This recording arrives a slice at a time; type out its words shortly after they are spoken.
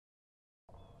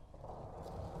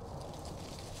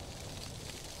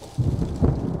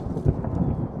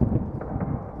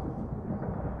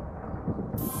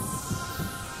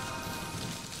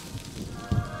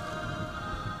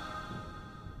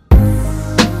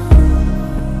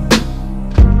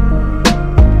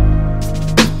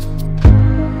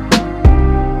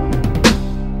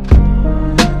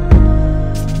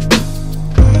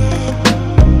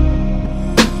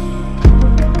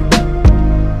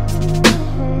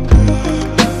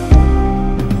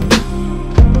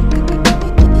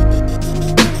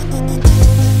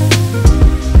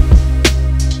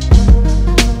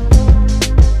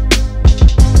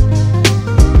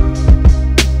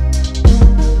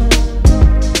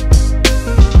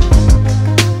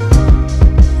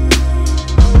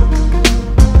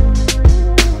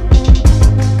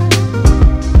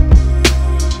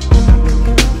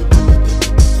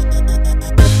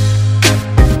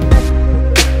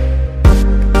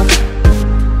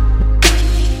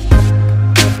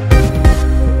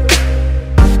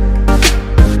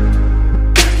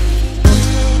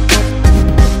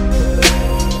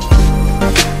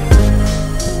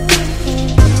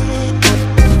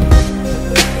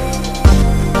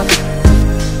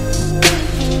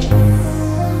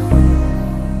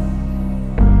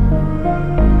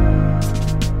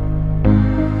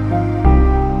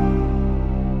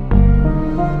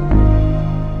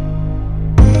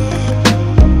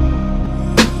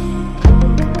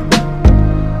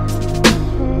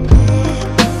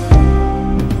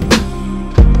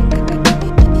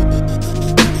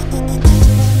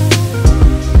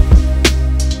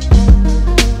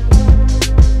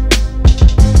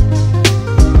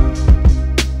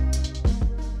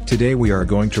Today we are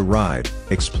going to ride,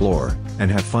 explore, and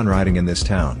have fun riding in this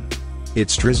town.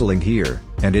 It's drizzling here,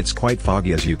 and it's quite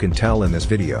foggy as you can tell in this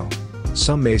video.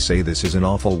 Some may say this is an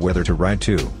awful weather to ride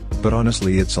to, but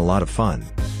honestly it's a lot of fun.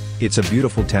 It's a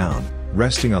beautiful town,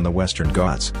 resting on the Western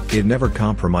Ghats. It never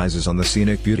compromises on the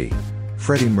scenic beauty.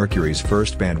 Freddie Mercury's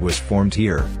first band was formed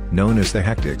here, known as the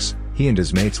Hectics. He and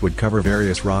his mates would cover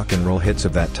various rock and roll hits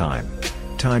of that time.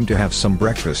 Time to have some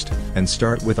breakfast, and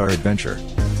start with our adventure.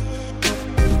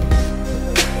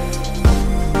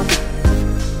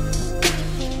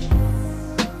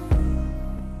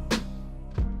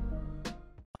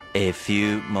 A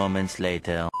few moments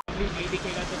later.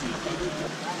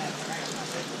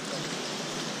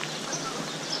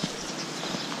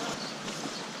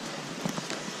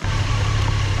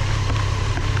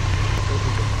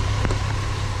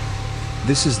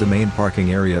 This is the main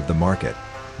parking area of the market.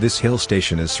 This hill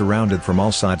station is surrounded from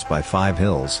all sides by 5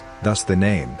 hills, thus the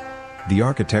name. The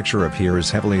architecture of here is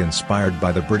heavily inspired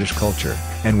by the British culture,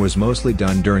 and was mostly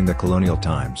done during the colonial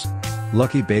times.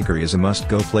 Lucky Bakery is a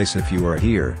must-go place if you are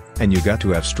here, and you got to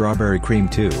have strawberry cream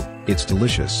too. It's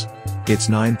delicious. It's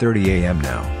 9:30 a.m.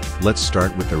 now. Let's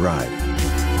start with the ride.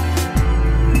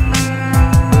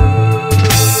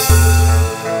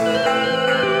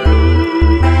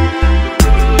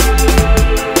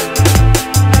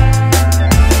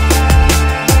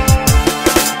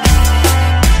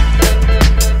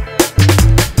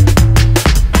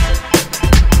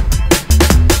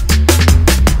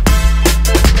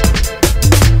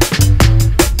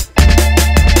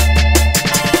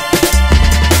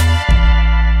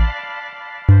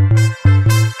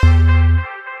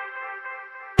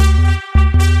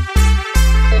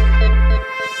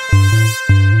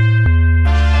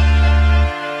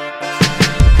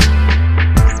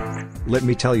 Let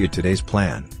me tell you today's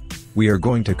plan. We are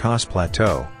going to Kaas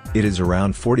Plateau. It is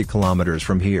around 40 kilometers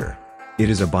from here. It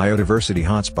is a biodiversity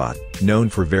hotspot, known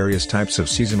for various types of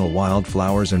seasonal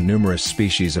wildflowers and numerous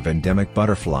species of endemic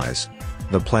butterflies.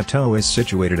 The plateau is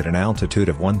situated at an altitude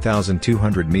of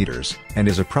 1,200 meters, and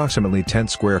is approximately 10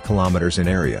 square kilometers in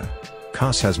area.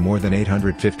 Kaas has more than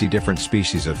 850 different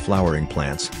species of flowering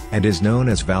plants, and is known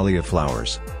as Valley of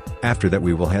Flowers. After that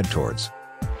we will head towards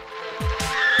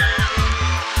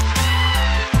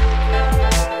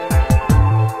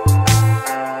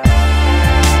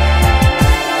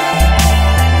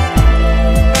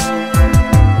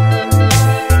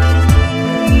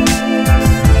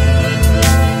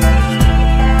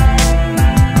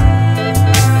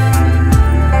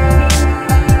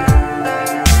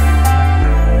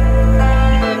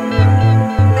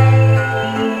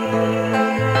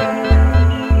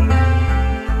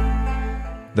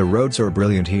The roads are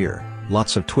brilliant here,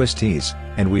 lots of twistees,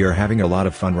 and we are having a lot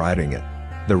of fun riding it.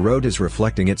 The road is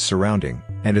reflecting its surrounding,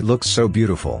 and it looks so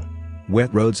beautiful.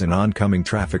 Wet roads and oncoming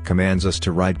traffic commands us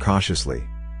to ride cautiously.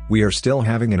 We are still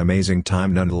having an amazing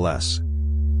time nonetheless.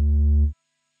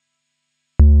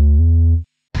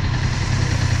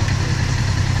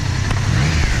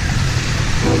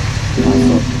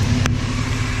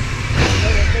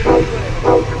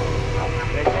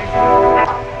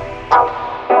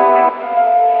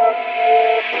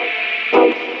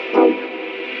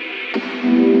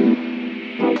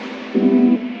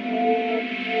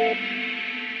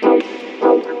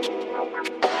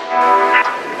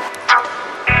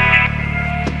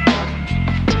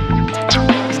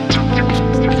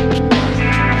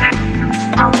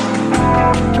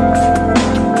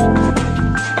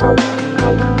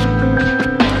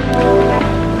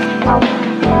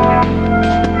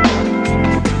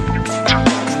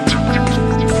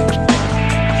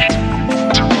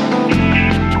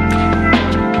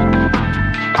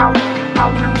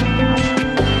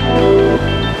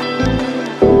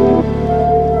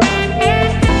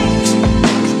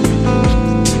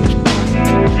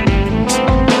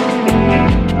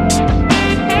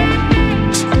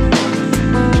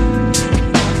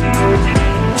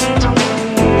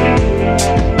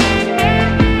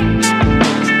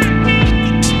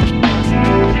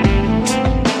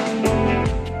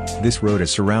 This road is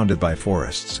surrounded by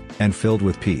forests, and filled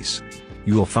with peace.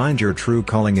 You will find your true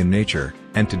calling in nature,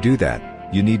 and to do that,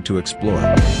 you need to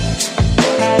explore.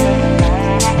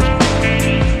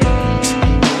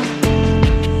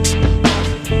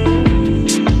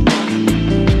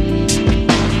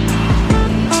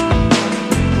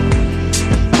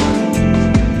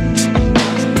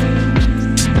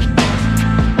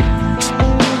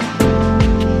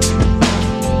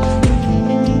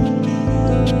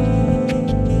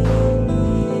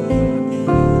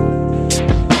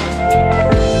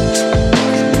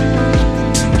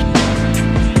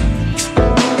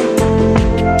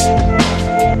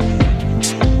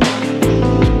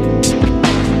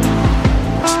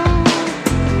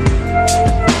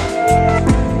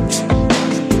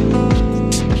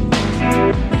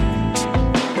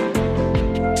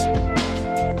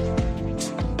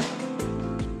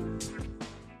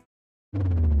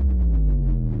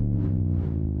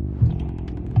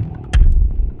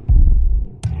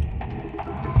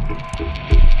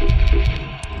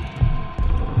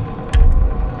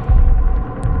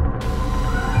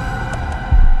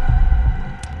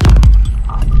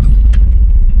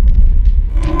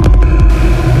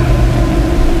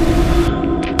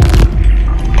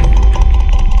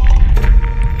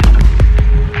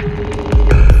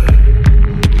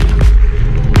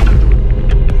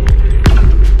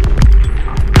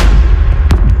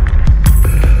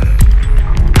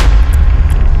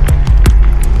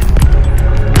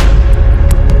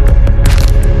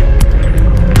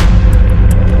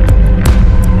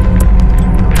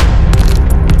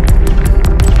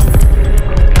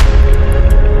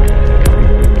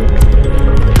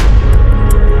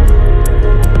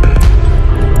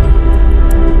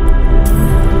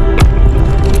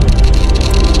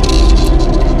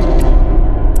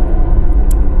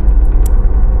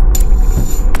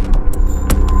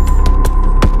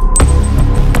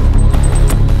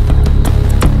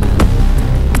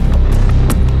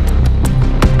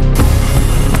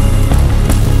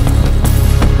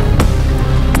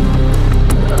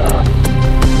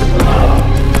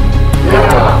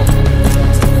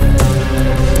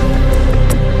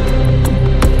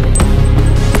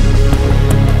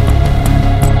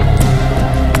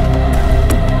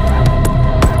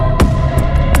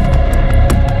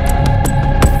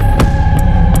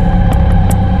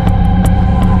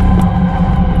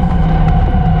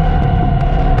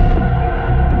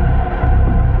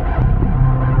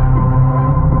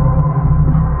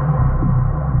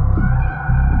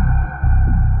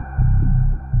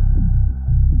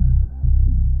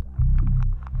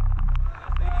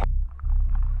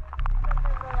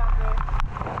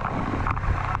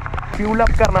 Fuel up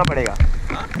करना पड़ेगा,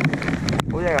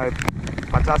 हो जाएगा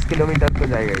 50 kilometre तो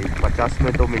जाएगा ही, 50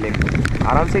 में तो मिलेंगे,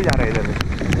 आराम से ही जा रहा है इधर से।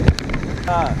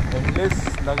 हाँ एंडलेस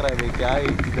लग रहा है भाई, क्या है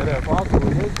इधर है फास्ट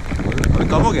और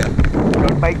कब हो गया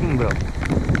रोड बाइकिंग ब्रो,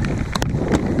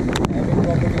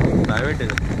 प्राइवेट है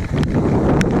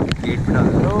गेट पे डाल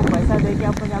ब्रो, पैसा दे के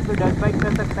अपन यहाँ पे डर्ट बाइक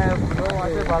कर सकता है ब्रो, वहाँ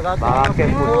से भागा के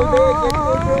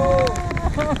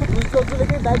उसको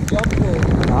लेके बैक जंप हो,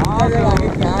 आगे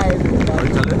क्या है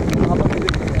चले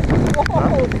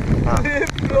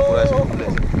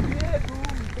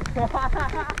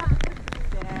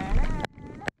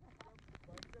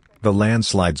The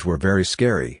landslides were very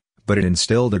scary, but it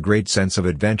instilled a great sense of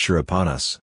adventure upon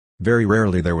us. Very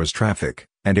rarely there was traffic,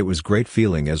 and it was great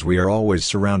feeling as we are always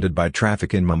surrounded by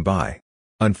traffic in Mumbai.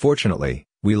 Unfortunately,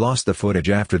 we lost the footage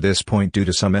after this point due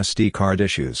to some SD card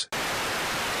issues.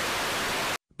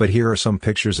 But here are some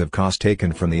pictures of Kaas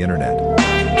taken from the internet.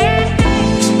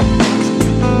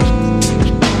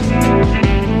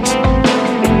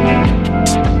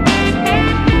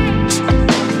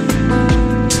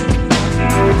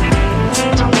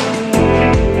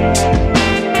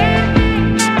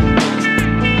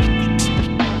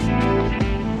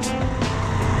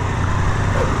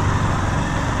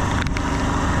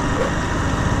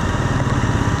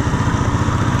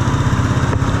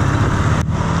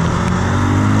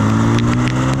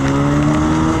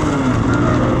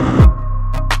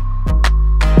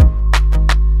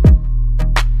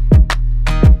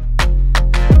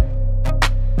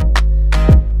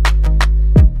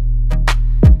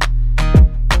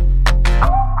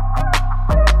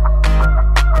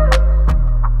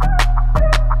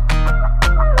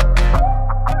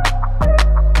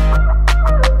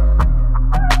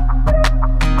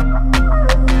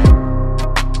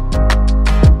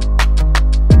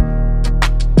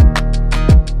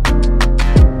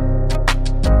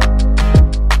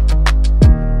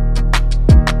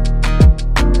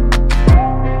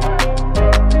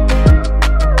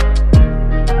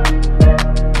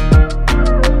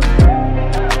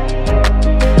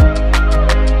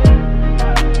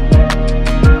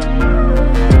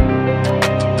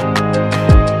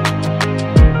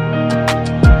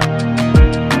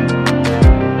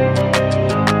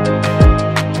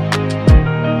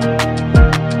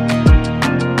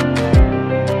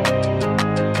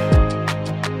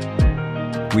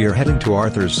 heading to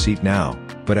Arthur's Seat now,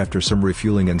 but after some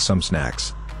refueling and some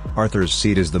snacks. Arthur's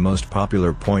Seat is the most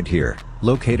popular point here,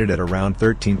 located at around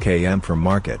 13 km from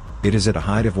Market. It is at a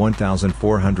height of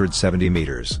 1,470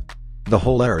 meters. The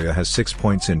whole area has 6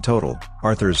 points in total: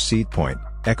 Arthur's Seat Point,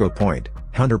 Echo Point,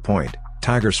 Hunter Point,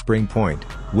 Tiger Spring Point,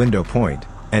 Window Point,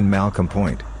 and Malcolm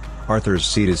Point. Arthur's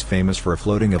Seat is famous for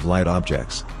floating of light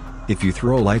objects. If you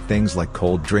throw light things like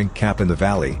cold drink cap in the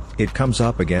valley, it comes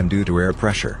up again due to air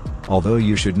pressure, although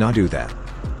you should not do that.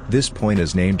 This point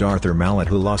is named Arthur Mallet,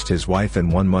 who lost his wife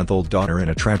and 1-month-old daughter in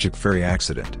a tragic ferry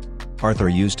accident. Arthur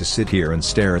used to sit here and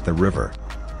stare at the river.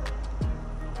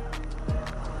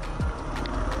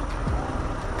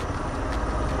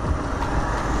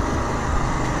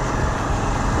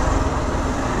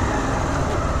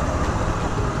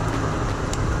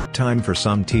 Time for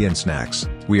some tea and snacks.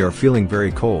 We are feeling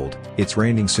very cold, it's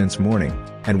raining since morning,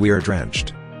 and we are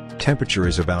drenched. Temperature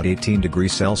is about 18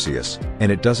 degrees Celsius,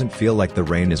 and it doesn't feel like the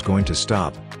rain is going to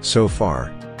stop. So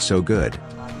far, so good.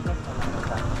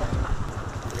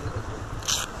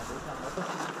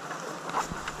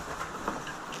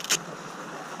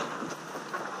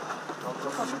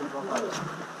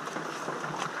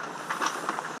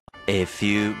 A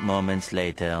few moments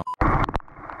later.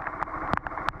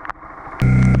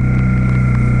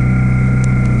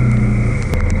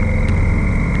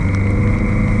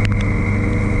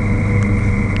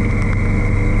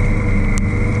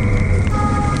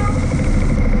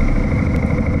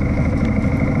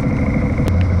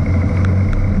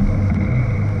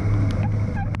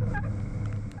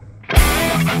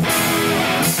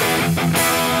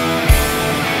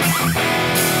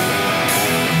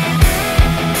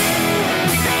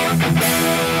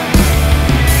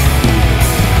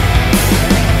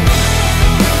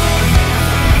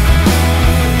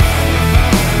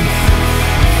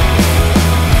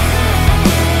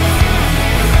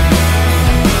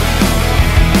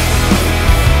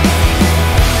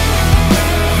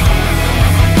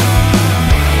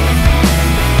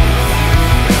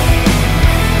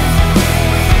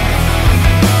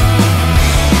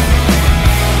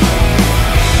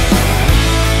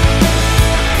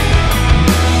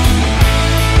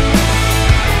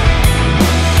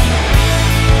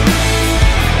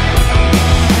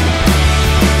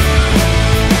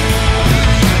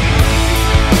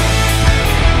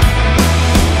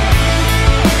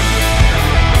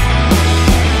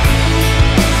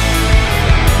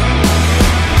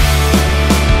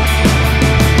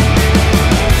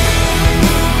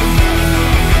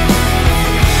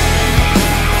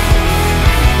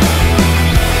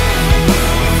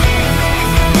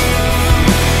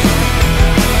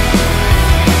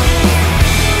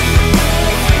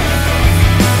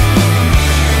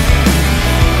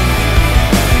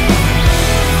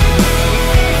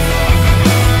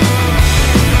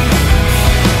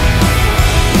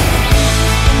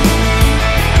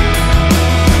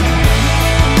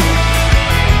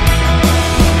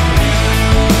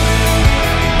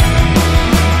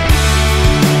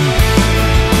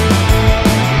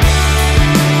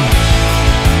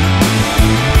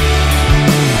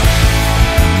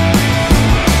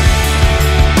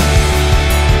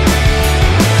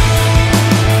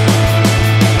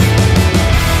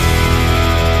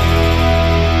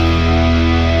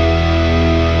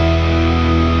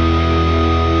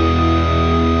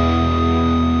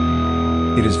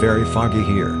 It is very foggy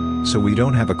here, so we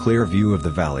don't have a clear view of the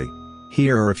valley.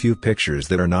 Here are a few pictures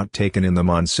that are not taken in the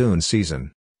monsoon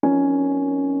season.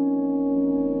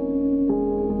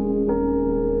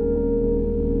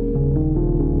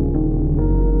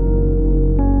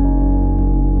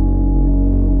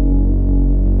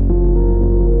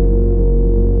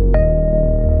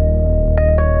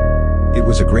 It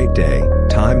was a great day,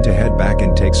 time to head back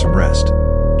and take some rest.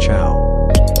 Ciao.